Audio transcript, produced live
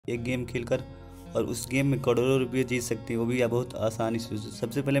एक गेम खेलकर और उस गेम में करोड़ों रुपये जीत सकते हैं, वो भी बहुत आसानी से।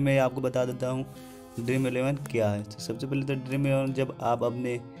 सबसे पहले मैं आपको बता देता हूँ Dream11 क्या है। तो सबसे पहले तो Dream11, जब आप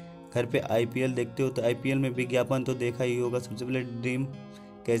अपने घर पे IPL देखते हो तो IPL में विज्ञापन तो देखा ही होगा। सबसे पहले ड्रीम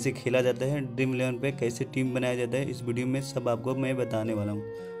कैसे खेला जाता है, Dream11 पे कैसे टीम बनाया जाता है, इस वीडियो में सब आपको मैं बताने वाला हूँ।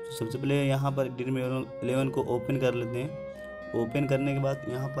 तो सबसे पहले यहाँ पर Dream11 को ओपन कर लेते हैं। ओपन करने के बाद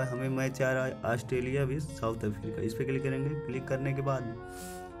यहाँ पर हमें मैच आ रहा है ऑस्ट्रेलिया विद साउथ अफ्रीका। इस पर क्लिक करेंगे। क्लिक करने के बाद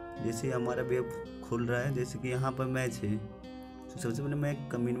जैसे हमारा वेब खुल रहा है, जैसे कि यहाँ पर मैच है, तो सबसे पहले मैं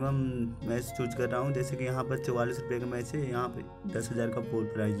एक मिनिमम मैच चूज कर रहा हूँ। जैसे कि यहाँ पर 44 रुपये का मैच है, यहाँ पे 10,000 का पोल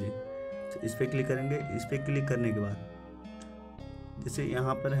प्राइज है। तो इस पर क्लिक करेंगे। इस पर क्लिक करने के बाद जैसे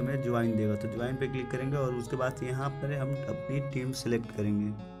यहाँ पर हमें ज्वाइन देगा, तो ज्वाइन पे क्लिक करेंगे और उसके बाद यहाँ पर हम अपनी टीम सेलेक्ट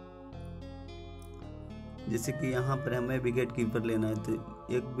करेंगे। जैसे कि यहाँ पर हमें विकेट कीपर लेना है, तो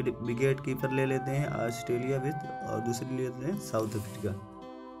एक विकेट कीपर ले लेते हैं ऑस्ट्रेलिया विद, और दूसरी ले लेते हैं साउथ अफ्रीका।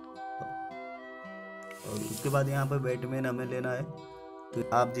 और उसके बाद यहाँ पर बैटमैन हमें लेना है, तो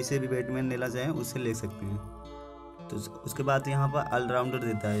आप जिसे भी बैटमैन लेना चाहें उससे ले सकते हैं। तो उसके बाद यहाँ पर ऑलराउंडर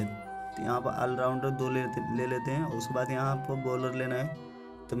देता है, तो यहाँ पर ऑलराउंडर 2 ले लेते हैं। उसके बाद यहाँ पर बॉलर लेना है,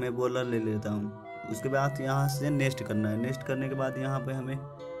 तो मैं बॉलर ले लेता हूँ। उसके बाद यहाँ से नेक्स्ट करना है। नेक्स्ट करने के बाद यहाँ पर हमें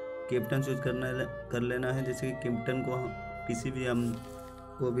कैप्टन चूज कर लेना है। जैसे कि कैप्टन को किसी भी हम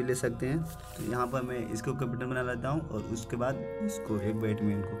को भी ले सकते हैं, तो यहाँ पर मैं इसको कैप्टन बना लेता हूँ और उसके बाद इसको एक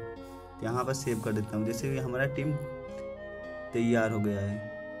बैटमैन को यहाँ पर सेव कर देता हूँ। जैसे कि हमारा टीम तैयार हो गया है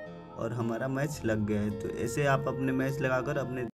और हमारा मैच लग गया है। तो ऐसे आप अपने मैच लगाकर अपने